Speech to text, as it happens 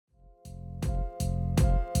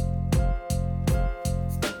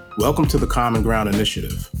Welcome to the Common Ground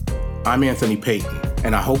Initiative. I'm Anthony Payton,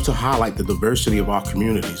 and I hope to highlight the diversity of our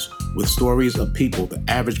communities with stories of people the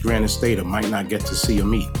average Granite Stater might not get to see or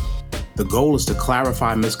meet. The goal is to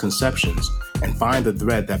clarify misconceptions and find the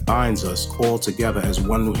thread that binds us all together as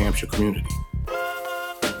one New Hampshire community.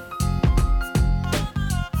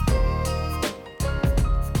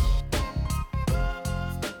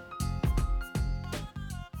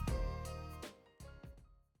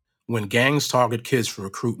 When gangs target kids for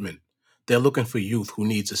recruitment, they're looking for youth who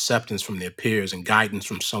needs acceptance from their peers and guidance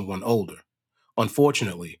from someone older.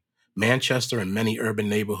 Unfortunately, Manchester and many urban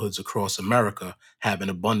neighborhoods across America have an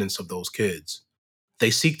abundance of those kids.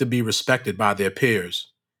 They seek to be respected by their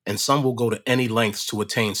peers, and some will go to any lengths to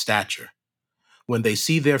attain stature. When they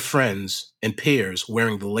see their friends and peers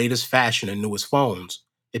wearing the latest fashion and newest phones,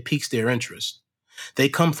 it piques their interest. They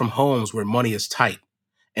come from homes where money is tight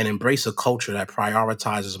and embrace a culture that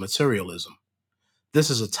prioritizes materialism. This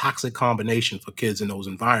is a toxic combination for kids in those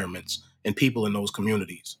environments and people in those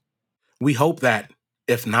communities. We hope that,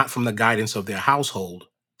 if not from the guidance of their household,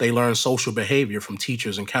 they learn social behavior from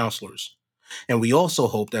teachers and counselors. And we also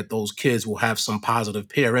hope that those kids will have some positive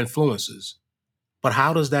peer influences. But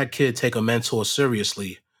how does that kid take a mentor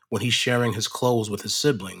seriously when he's sharing his clothes with his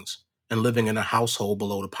siblings and living in a household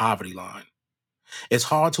below the poverty line? It's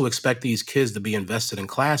hard to expect these kids to be invested in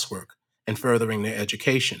classwork and furthering their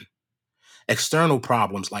education. External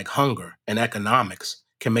problems like hunger and economics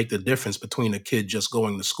can make the difference between a kid just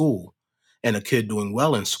going to school and a kid doing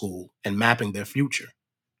well in school and mapping their future.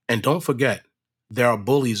 And don't forget, there are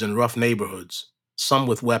bullies in rough neighborhoods, some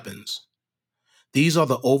with weapons. These are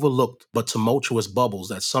the overlooked but tumultuous bubbles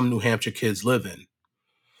that some New Hampshire kids live in.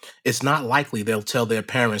 It's not likely they'll tell their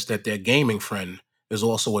parents that their gaming friend is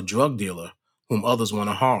also a drug dealer whom others want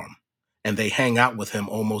to harm, and they hang out with him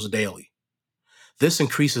almost daily. This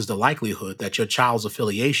increases the likelihood that your child's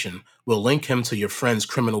affiliation will link him to your friend's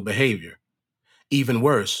criminal behavior. Even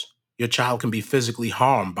worse, your child can be physically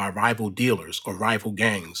harmed by rival dealers or rival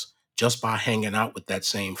gangs just by hanging out with that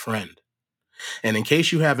same friend. And in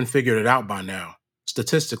case you haven't figured it out by now,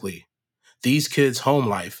 statistically, these kids' home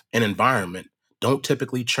life and environment don't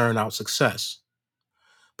typically churn out success.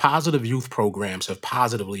 Positive youth programs have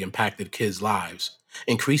positively impacted kids' lives,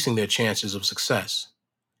 increasing their chances of success.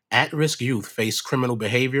 At-risk youth face criminal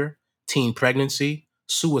behavior, teen pregnancy,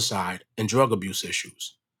 suicide, and drug abuse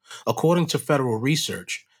issues. According to federal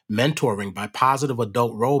research, mentoring by positive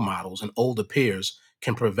adult role models and older peers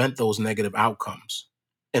can prevent those negative outcomes.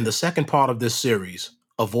 In the second part of this series,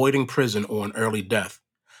 Avoiding Prison or an Early Death,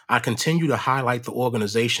 I continue to highlight the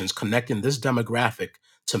organizations connecting this demographic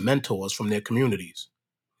to mentors from their communities.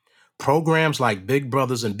 Programs like Big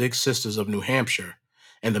Brothers and Big Sisters of New Hampshire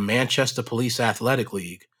and the Manchester Police Athletic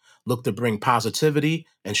League look to bring positivity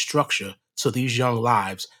and structure to these young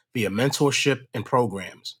lives via mentorship and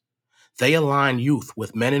programs. They align youth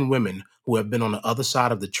with men and women who have been on the other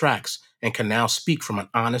side of the tracks and can now speak from an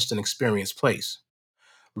honest and experienced place.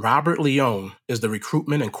 Robert Leone is the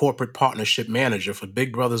Recruitment and Corporate Partnership Manager for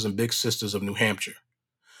Big Brothers and Big Sisters of New Hampshire.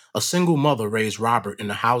 A single mother raised Robert in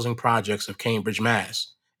the housing projects of Cambridge,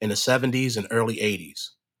 Mass. In the 70s and early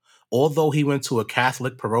 80s. Although he went to a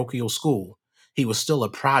Catholic parochial school, he was still a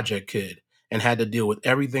project kid and had to deal with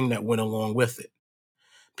everything that went along with it.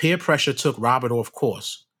 Peer pressure took Robert off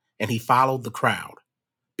course, and he followed the crowd,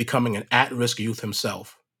 becoming an at-risk youth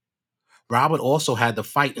himself. Robert also had to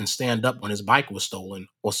fight and stand up when his bike was stolen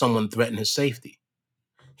or someone threatened his safety.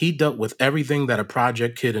 He dealt with everything that a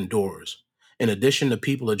project kid endures, in addition to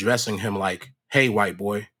people addressing him like, "Hey, white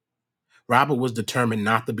boy." Robert was determined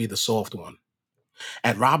not to be the soft one.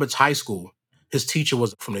 At Robert's high school, his teacher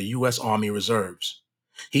was from the U.S. Army Reserves.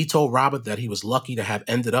 He told Robert that he was lucky to have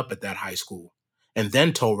ended up at that high school, and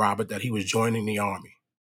then told Robert that he was joining the Army.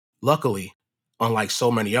 Luckily, unlike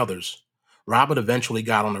so many others, Robert eventually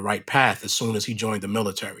got on the right path as soon as he joined the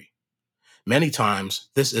military. Many times,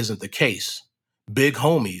 this isn't the case. Big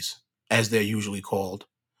homies, as they're usually called,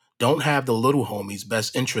 don't have the little homies'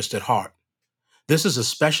 best interest at heart. This is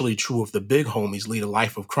especially true if the big homies lead a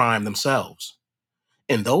life of crime themselves.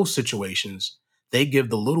 In those situations, they give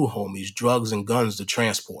the little homies drugs and guns to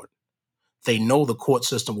transport. They know the court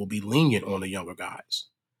system will be lenient on the younger guys.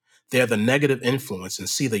 They're the negative influence and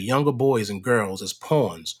see the younger boys and girls as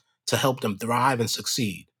pawns to help them thrive and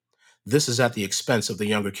succeed. This is at the expense of the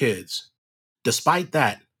younger kids. Despite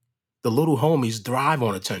that, the little homies thrive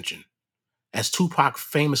on attention. As Tupac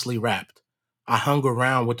famously rapped, "I hung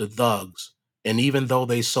around with the thugs, and even though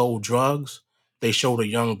they sold drugs, they showed a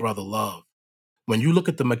young brother love." When you look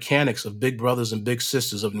at the mechanics of Big Brothers and Big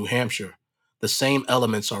Sisters of New Hampshire, the same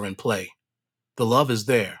elements are in play. The love is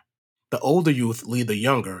there. The older youth lead the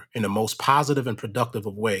younger in the most positive and productive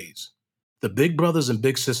of ways. The Big Brothers and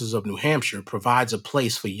Big Sisters of New Hampshire provides a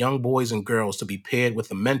place for young boys and girls to be paired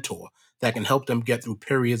with a mentor that can help them get through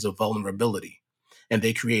periods of vulnerability. And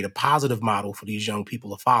they create a positive model for these young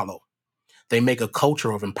people to follow. They make a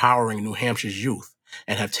culture of empowering New Hampshire's youth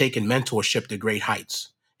and have taken mentorship to great heights,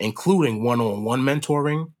 including one-on-one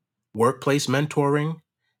mentoring, workplace mentoring,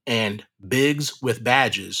 and Bigs with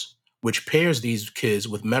Badges, which pairs these kids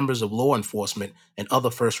with members of law enforcement and other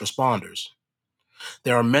first responders.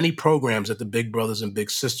 There are many programs at the Big Brothers and Big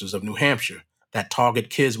Sisters of New Hampshire that target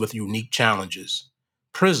kids with unique challenges.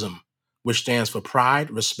 PRISM, which stands for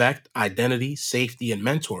Pride, Respect, Identity, Safety, and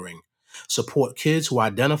Mentoring, support kids who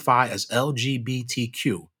identify as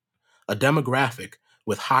LGBTQ, a demographic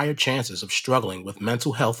with higher chances of struggling with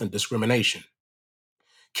mental health and discrimination.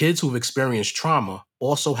 Kids who've experienced trauma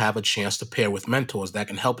also have a chance to pair with mentors that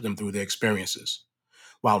can help them through their experiences.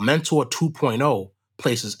 While Mentor 2.0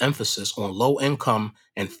 places emphasis on low-income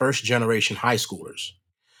and first-generation high schoolers.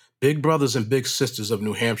 Big Brothers and Big Sisters of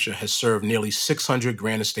New Hampshire has served nearly 600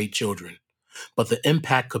 Granite State children, but the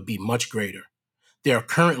impact could be much greater. There are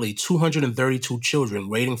currently 232 children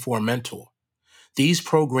waiting for a mentor. These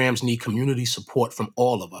programs need community support from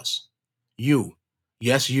all of us. You,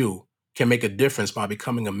 yes, you, can make a difference by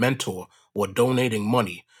becoming a mentor or donating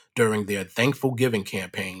money during their Thankful Giving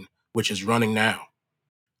campaign, which is running now.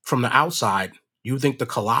 From the outside, you think the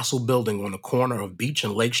colossal building on the corner of Beach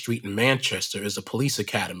and Lake Street in Manchester is a police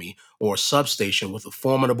academy or a substation with a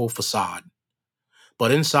formidable facade.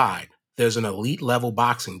 But inside, there's an elite-level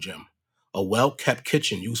boxing gym, a well-kept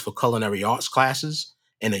kitchen used for culinary arts classes,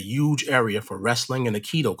 and a huge area for wrestling and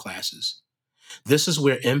Aikido classes. This is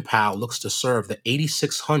where MPAL looks to serve the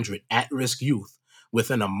 8,600 at-risk youth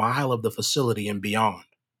within a mile of the facility and beyond.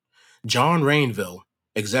 John Rainville,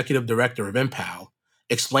 executive director of MPAL,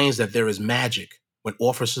 explains that there is magic when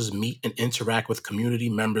officers meet and interact with community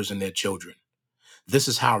members and their children. This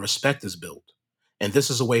is how respect is built, and this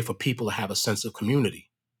is a way for people to have a sense of community.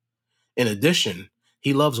 In addition,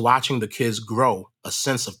 he loves watching the kids grow a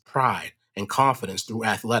sense of pride and confidence through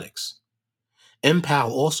athletics. MPAL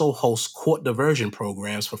also hosts court diversion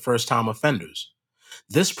programs for first-time offenders.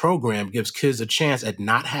 This program gives kids a chance at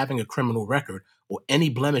not having a criminal record or any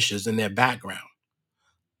blemishes in their background.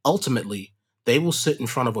 Ultimately, they will sit in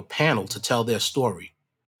front of a panel to tell their story.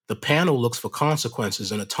 The panel looks for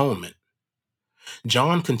consequences and atonement.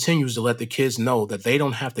 John continues to let the kids know that they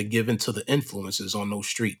don't have to give in to the influences on those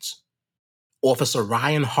streets. Officer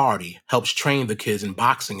Ryan Hardy helps train the kids in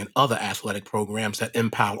boxing and other athletic programs that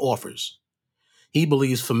MPAL offers. He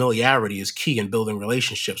believes familiarity is key in building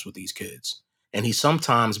relationships with these kids, and he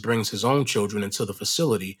sometimes brings his own children into the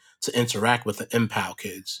facility to interact with the MPAL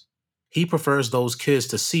kids. He prefers those kids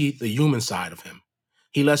to see the human side of him.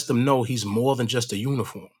 He lets them know he's more than just a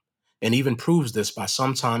uniform, and even proves this by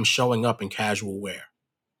sometimes showing up in casual wear.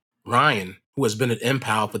 Ryan, who has been at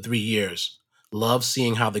MPAL for 3 years, loves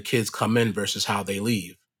seeing how the kids come in versus how they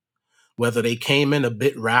leave. Whether they came in a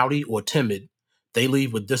bit rowdy or timid, they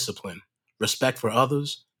leave with discipline, respect for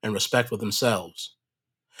others, and respect for themselves.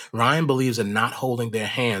 Ryan believes in not holding their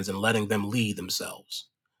hands and letting them lead themselves.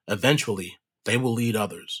 Eventually, they will lead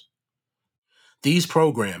others. These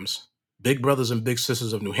programs, Big Brothers and Big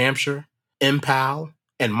Sisters of New Hampshire, MPAL,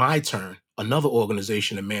 and My Turn, another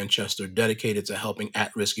organization in Manchester dedicated to helping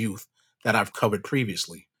at-risk youth that I've covered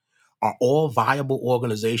previously, are all viable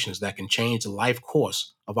organizations that can change the life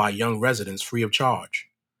course of our young residents free of charge.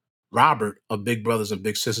 Robert of Big Brothers and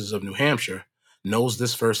Big Sisters of New Hampshire knows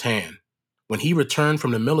this firsthand. When he returned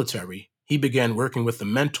from the military, he began working with a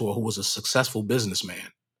mentor who was a successful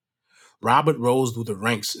businessman. Robert rose through the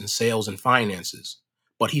ranks in sales and finances,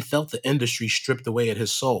 but he felt the industry stripped away at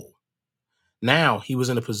his soul. Now he was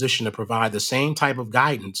in a position to provide the same type of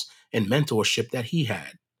guidance and mentorship that he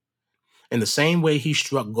had. In the same way he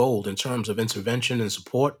struck gold in terms of intervention and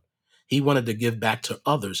support, he wanted to give back to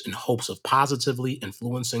others in hopes of positively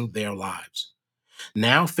influencing their lives.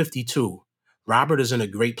 Now 52, Robert is in a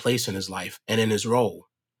great place in his life and in his role.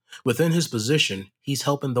 Within his position, he's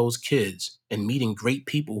helping those kids and meeting great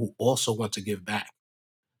people who also want to give back.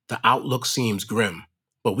 The outlook seems grim,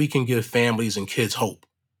 but we can give families and kids hope.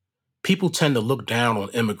 People tend to look down on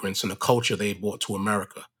immigrants and the culture they brought to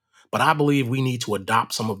America, but I believe we need to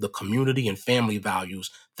adopt some of the community and family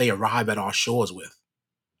values they arrive at our shores with.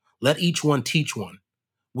 Let each one teach one.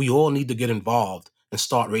 We all need to get involved and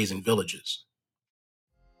start raising villages.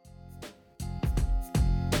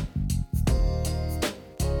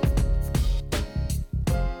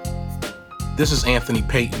 This is Anthony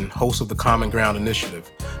Payton, host of the Common Ground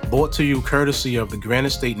Initiative, brought to you courtesy of the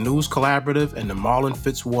Granite State News Collaborative and the Marlin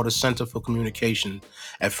Fitzwater Center for Communication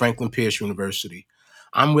at Franklin Pierce University.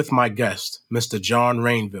 I'm with my guest, Mr. John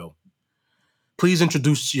Rainville. Please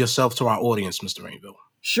introduce yourself to our audience, Mr. Rainville.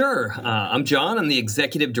 Sure. I'm John. I'm the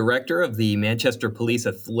executive director of the Manchester Police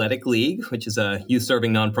Athletic League, which is a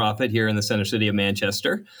youth-serving nonprofit here in the center city of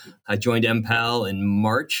Manchester. I joined MPAL in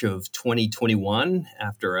March of 2021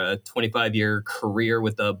 after a 25-year career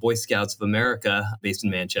with the Boy Scouts of America based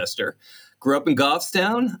in Manchester. Grew up in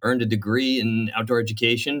Goffstown, earned a degree in outdoor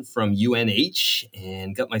education from UNH,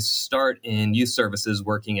 and got my start in youth services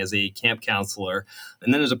working as a camp counselor,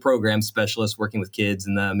 and then as a program specialist working with kids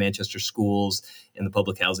in the Manchester schools and the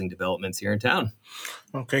public housing developments here in town.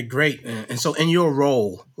 Okay, great. And so in your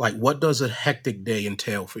role, what does a hectic day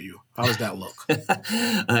entail for you? How does that look?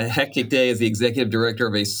 A hectic day as the executive director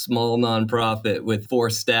of a small nonprofit with 4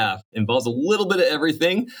 staff involves a little bit of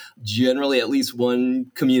everything, generally at least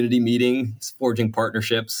one community meeting, forging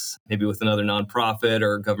partnerships, maybe with another nonprofit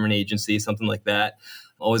or government agency, something like that.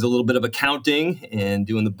 Always a little bit of accounting and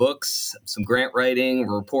doing the books, some grant writing,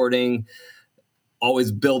 reporting,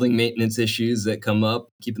 always building maintenance issues that come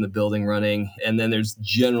up, keeping the building running. And then there's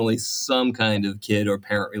generally some kind of kid or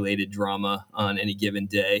parent-related drama on any given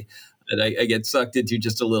day that I get sucked into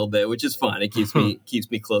just a little bit, which is fun. It keeps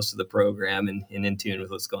me close to the program and in tune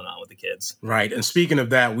with what's going on with the kids. Right. And speaking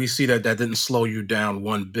of that, we see that didn't slow you down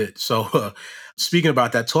one bit. So speaking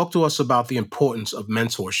about that, talk to us about the importance of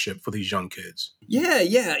mentorship for these young kids.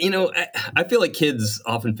 Yeah. I feel like kids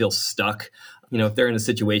often feel stuck. If they're in a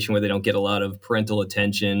situation where they don't get a lot of parental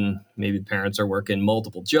attention, maybe parents are working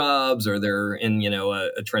multiple jobs or they're in,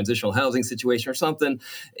 a transitional housing situation or something,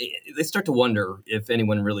 they start to wonder if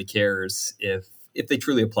anyone really cares, if they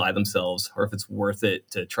truly apply themselves or if it's worth it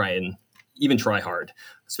to try and even try hard,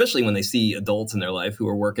 especially when they see adults in their life who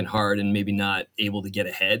are working hard and maybe not able to get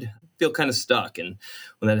ahead, feel kind of stuck. And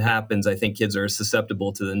when that happens, I think kids are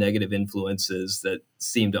susceptible to the negative influences that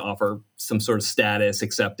seem to offer some sort of status,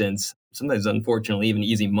 acceptance, sometimes, unfortunately, even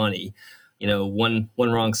easy money. One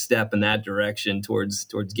wrong step in that direction towards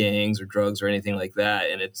gangs or drugs or anything like that,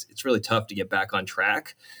 and it's really tough to get back on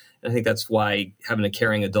track. And I think that's why having a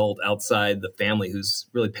caring adult outside the family who's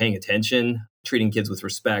really paying attention, treating kids with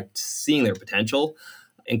respect, seeing their potential,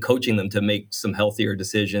 and coaching them to make some healthier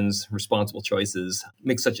decisions, responsible choices,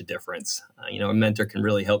 makes such a difference. A mentor can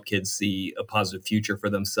really help kids see a positive future for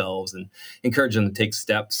themselves and encourage them to take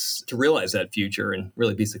steps to realize that future and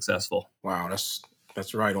really be successful. Wow,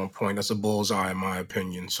 that's right on point. That's a bullseye in my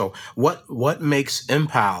opinion. So what makes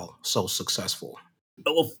MPAL so successful?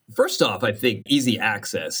 Well, first off, I think easy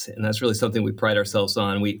access, and that's really something we pride ourselves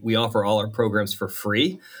on. We offer all our programs for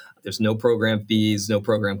free. There's no program fees, no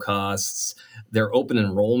program costs. They're open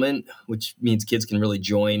enrollment, which means kids can really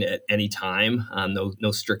join at any time.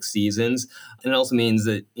 No strict seasons. And it also means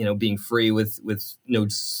that, being free with no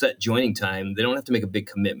set joining time, they don't have to make a big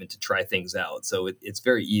commitment to try things out. So it's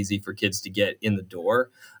very easy for kids to get in the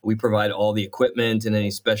door. We provide all the equipment and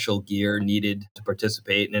any special gear needed to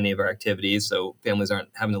participate in any of our activities, so families aren't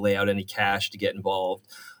having to lay out any cash to get involved.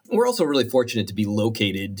 We're also really fortunate to be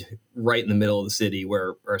located right in the middle of the city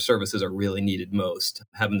where our services are really needed most.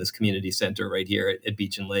 Having this community center right here at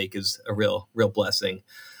Beach and Lake is a real blessing.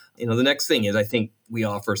 The next thing is I think we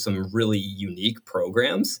offer some really unique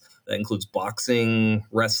programs. That includes boxing,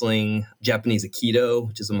 wrestling, Japanese Aikido,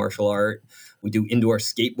 which is a martial art. We do indoor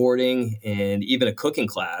skateboarding and even a cooking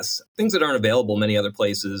class, things that aren't available many other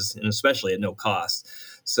places, and especially at no cost.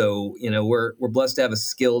 So, we're blessed to have a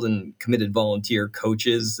skilled and committed volunteer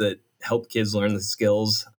coaches that help kids learn the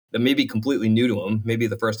skills that may be completely new to them, maybe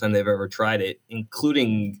the first time they've ever tried it,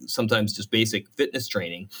 including sometimes just basic fitness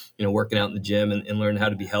training, working out in the gym and learn how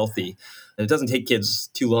to be healthy. And it doesn't take kids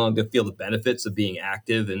too long to feel the benefits of being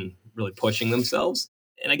active and really pushing themselves.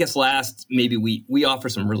 And I guess last, maybe we offer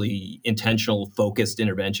some really intentional, focused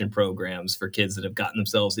intervention programs for kids that have gotten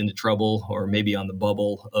themselves into trouble or maybe on the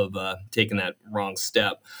bubble of taking that wrong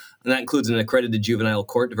step. And that includes an accredited juvenile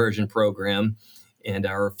court diversion program and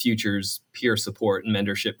our Futures peer support and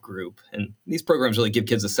mentorship group. And these programs really give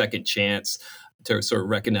kids a second chance to sort of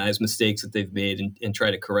recognize mistakes that they've made and try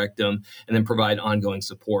to correct them, and then provide ongoing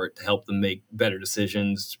support to help them make better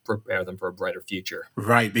decisions, prepare them for a brighter future.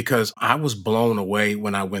 Right, because I was blown away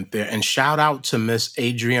when I went there. And shout out to Miss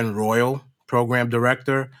Adrienne Royal, program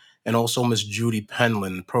director, and also Miss Judy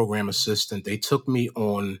Penland, program assistant. They took me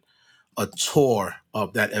on a tour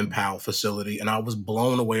of that MPAL facility, and I was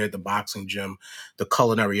blown away at the boxing gym, the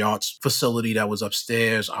culinary arts facility that was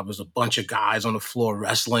upstairs. I was a bunch of guys on the floor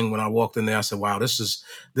wrestling when I walked in there. I said, wow, this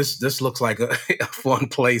looks like a fun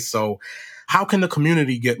place. So How can the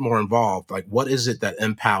community get more involved? Like, what is it that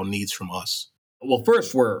MPAL needs from us? Well,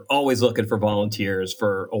 first, we're always looking for volunteers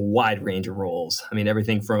for a wide range of roles. I mean,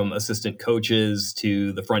 everything from assistant coaches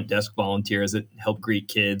to the front desk volunteers that help greet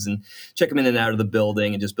kids and check them in and out of the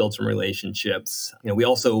building and just build some relationships. We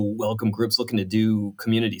also welcome groups looking to do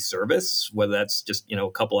community service, whether that's just,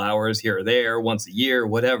 a couple hours here or there, once a year,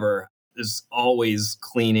 whatever. There's always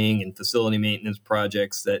cleaning and facility maintenance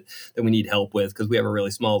projects that we need help with because we have a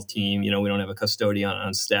really small team. We don't have a custodian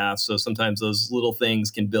on staff. So sometimes those little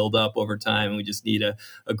things can build up over time. And we just need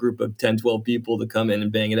a group of 10, 12 people to come in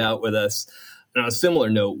and bang it out with us. And on a similar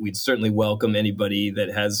note, we'd certainly welcome anybody that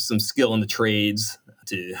has some skill in the trades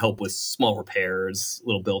to help with small repairs,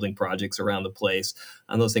 little building projects around the place.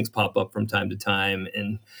 And those things pop up from time to time.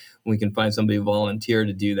 And we can find somebody to volunteer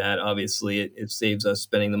to do that. Obviously, it saves us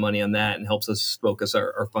spending the money on that and helps us focus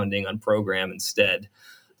our funding on program instead.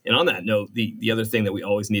 And on that note, the other thing that we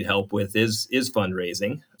always need help with is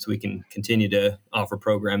fundraising, so we can continue to offer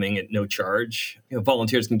programming at no charge.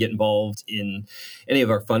 Volunteers can get involved in any of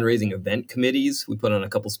our fundraising event committees. We put on a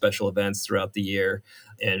couple special events throughout the year,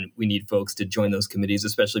 and we need folks to join those committees,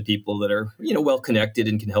 especially people that are well connected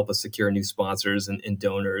and can help us secure new sponsors and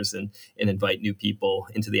donors and invite new people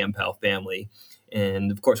into the MPAL family.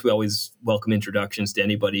 And of course, we always welcome introductions to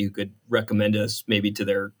anybody who could recommend us maybe to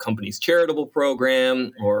their company's charitable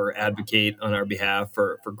program or advocate on our behalf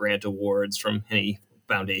for grant awards from any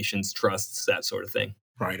foundations, trusts, that sort of thing.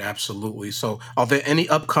 Right, absolutely. So are there any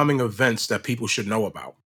upcoming events that people should know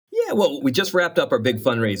about? Yeah, well, we just wrapped up our big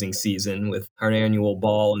fundraising season with our annual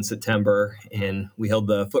ball in September, and we held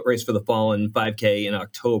the Foot Race for the Fallen 5K in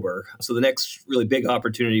October. So the next really big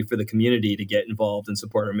opportunity for the community to get involved and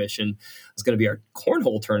support our mission is going to be our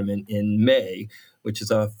cornhole tournament in May, which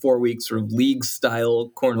is a 4-week sort of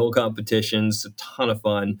league-style cornhole competition. It's a ton of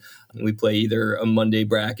fun. We play either a Monday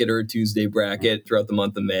bracket or a Tuesday bracket throughout the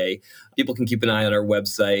month of May. People can keep an eye on our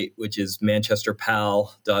website, which is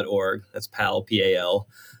manchesterpal.org. That's PAL, P-A-L.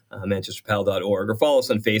 manchesterpal.org, or follow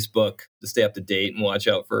us on Facebook to stay up to date and watch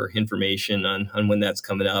out for information on when that's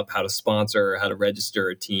coming up, how to sponsor, how to register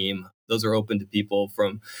a team. Those are open to people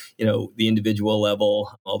from, the individual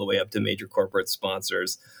level all the way up to major corporate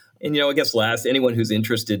sponsors. And, I guess last, anyone who's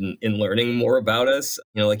interested in learning more about us,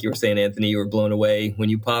 like you were saying, Anthony, you were blown away when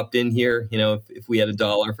you popped in here. If we had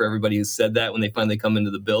 $1 for everybody who said that when they finally come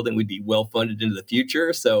into the building, we'd be well funded into the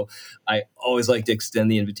future. So I always like to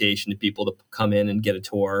extend the invitation to people to come in and get a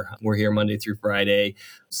tour. We're here Monday through Friday.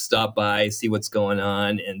 Stop by, see what's going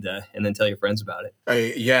on, and then tell your friends about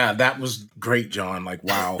it. Yeah, that was great, John. Like,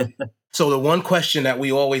 wow. So the one question that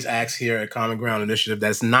we always ask here at Common Ground Initiative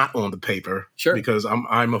that's not on the paper, sure, because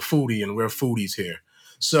I'm a foodie and we're foodies here.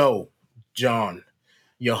 So, John,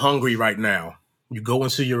 you're hungry right now. You go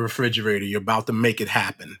into your refrigerator. You're about to make it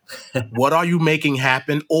happen. What are you making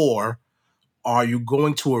happen? Or are you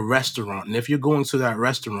going to a restaurant? And if you're going to that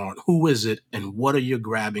restaurant, who is it and what are you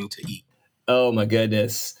grabbing to eat? Oh, my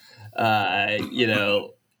goodness. I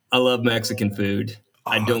love Mexican food.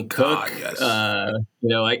 I don't cook. God, yes.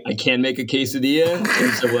 I can make a quesadilla.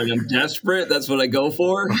 And so when I'm desperate, that's what I go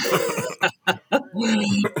for.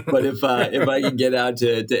 But if I can get out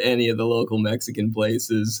to any of the local Mexican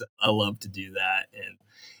places, I love to do that. And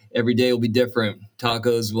every day will be different.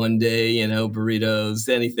 Tacos one day, burritos,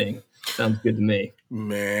 anything. Sounds good to me.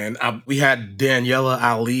 Man, we had Daniela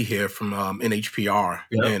Ali here from NHPR.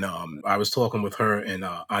 Yep. And I was talking with her and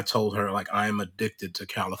I told her, like, I am addicted to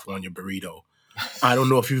California burrito. I don't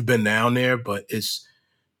know if you've been down there, but it's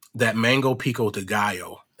that mango pico de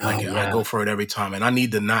gallo. Like, I go for it every time. And I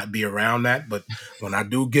need to not be around that. But when I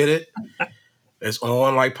do get it, it's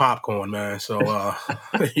on like popcorn, man. So,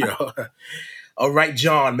 All right,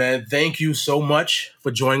 John, man, thank you so much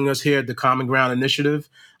for joining us here at the Common Ground Initiative.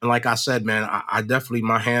 And like I said, man, I definitely,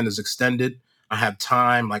 my hand is extended. I have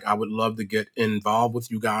time. Like, I would love to get involved with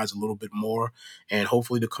you guys a little bit more. And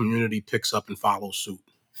hopefully the community picks up and follows suit.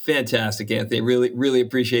 Fantastic, Anthony. Really, really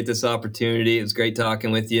appreciate this opportunity. It was great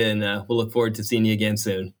talking with you, and we'll look forward to seeing you again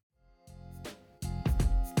soon.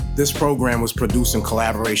 This program was produced in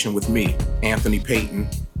collaboration with me, Anthony Payton,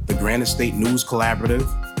 the Granite State News Collaborative,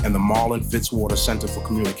 and the Marlin Fitzwater Center for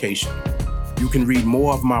Communication. You can read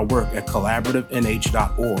more of my work at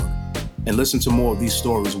collaborativenh.org and listen to more of these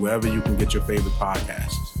stories wherever you can get your favorite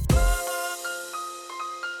podcasts.